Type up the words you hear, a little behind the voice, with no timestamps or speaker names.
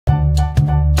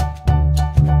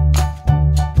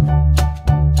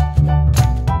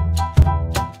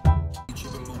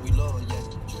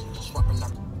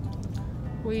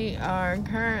are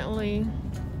currently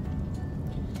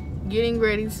getting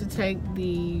ready to take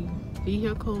the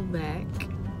vehicle back.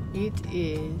 It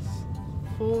is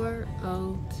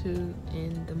 4:02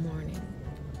 in the morning.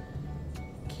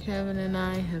 Kevin and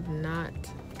I have not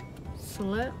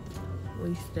slept.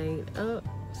 We stayed up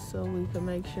so we could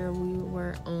make sure we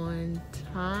were on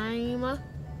time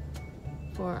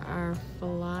for our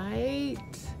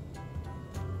flight.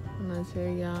 I'm gonna tell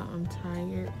y'all I'm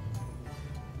tired.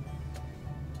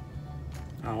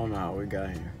 I don't know how we got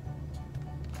here.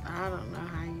 I don't know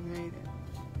how you made it.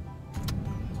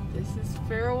 This is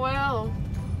farewell.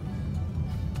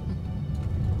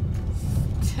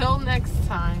 Till next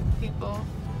time, people.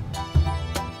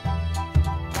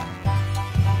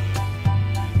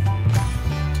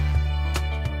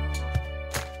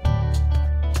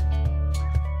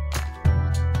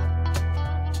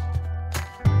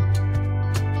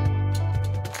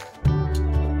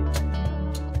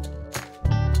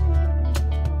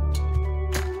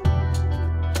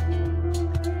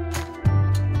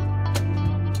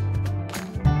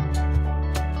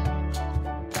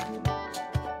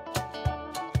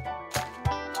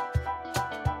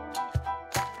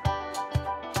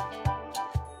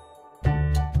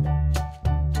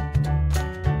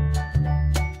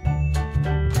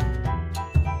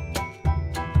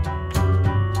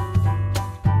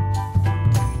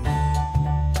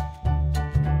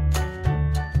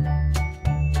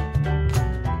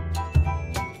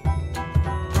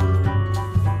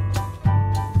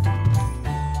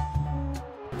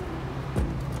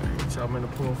 I'm in the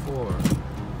pool forward.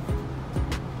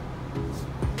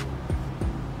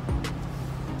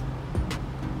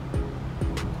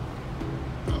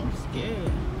 I'm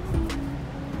scared.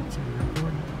 So you're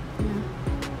recording? Yeah.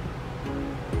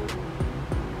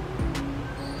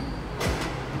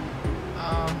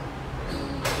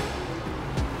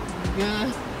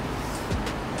 Good.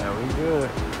 Yeah, we good.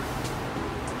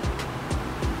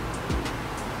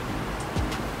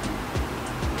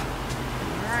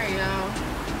 Alright, y'all.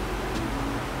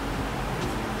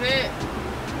 It.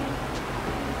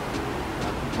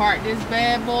 Park this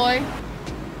bad boy.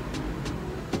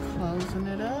 Closing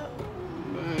it up.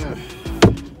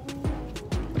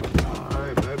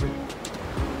 Alright, baby.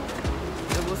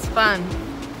 It was fun.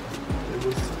 It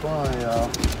was fun, y'all.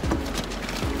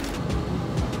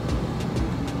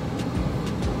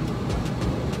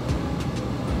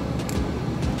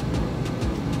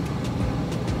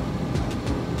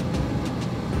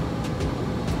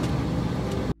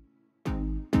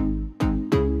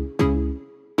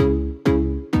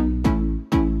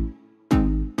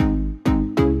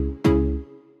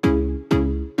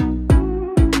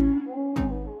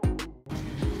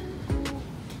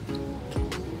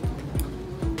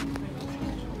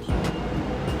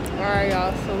 Alright,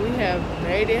 y'all, so we have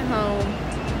made it home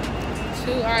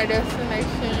to our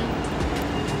destination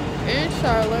in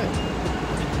Charlotte.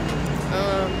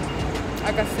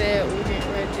 Like I said, we're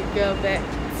getting ready to go back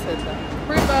to the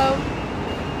cribbo,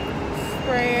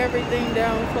 spray everything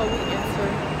down before we enter,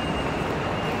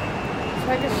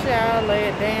 take a shower, lay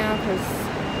it down, because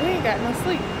we ain't got no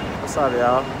sleep. What's up,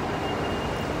 y'all?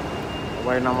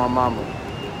 Waiting on my mama.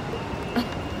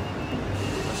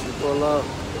 When she pull up,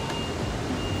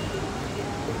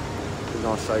 we're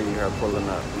gonna show you her pulling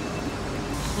up.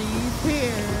 She's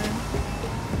here.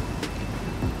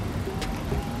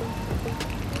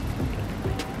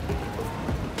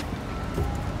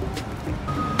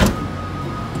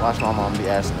 Watch my mom be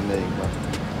asking a million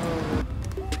questions.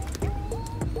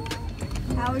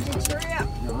 How was your trip?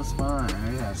 It was fun.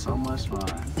 We had so much fun.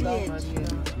 So much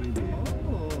fun. We did.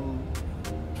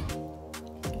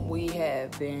 We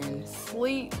have been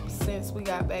asleep since we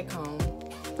got back home.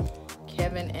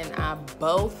 Kevin and I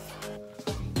both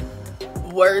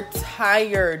were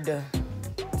tired.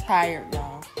 Tired,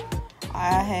 y'all.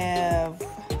 I have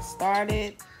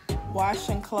started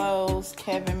washing clothes.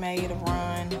 Kevin made a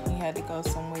run. He had to go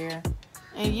somewhere.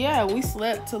 And yeah, we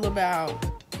slept till about,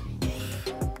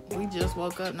 we just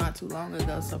woke up not too long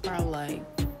ago, so probably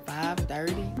like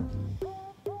 5:30.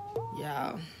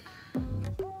 Y'all,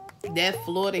 that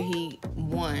Florida heat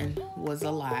one was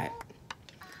a lot.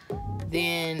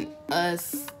 Then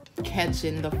us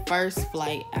catching the first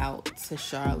flight out to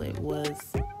Charlotte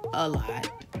was a lot.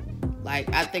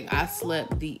 Like, I think I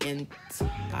slept the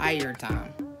entire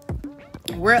time.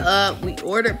 We're up. We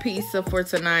ordered pizza for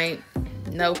tonight.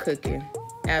 No cooking.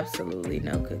 Absolutely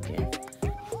no cooking.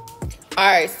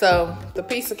 Alright, so the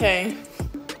pizza came.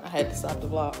 I had to stop the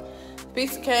vlog. The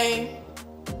pizza came.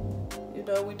 You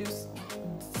know, we do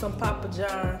some Papa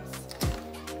John's.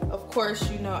 Of course,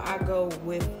 you know, I go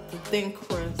with the thin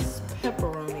crust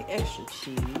pepperoni extra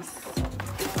cheese.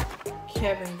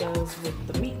 Kevin goes with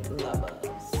the meat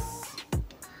lovers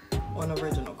on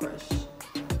Original Crust.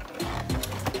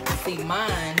 See,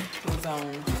 mine was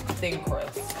on thin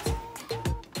crust.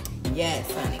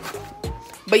 Yes, honey.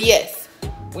 But yes,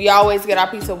 we always get our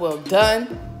pizza well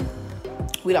done.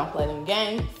 We don't play them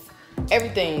games.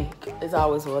 Everything is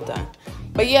always well done.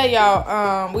 But yeah,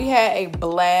 y'all, we had a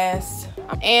blast.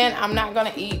 And I'm not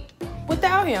gonna eat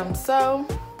without him. So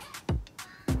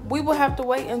we will have to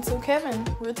wait until Kevin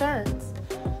returns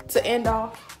to end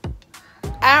off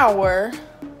our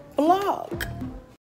vlog.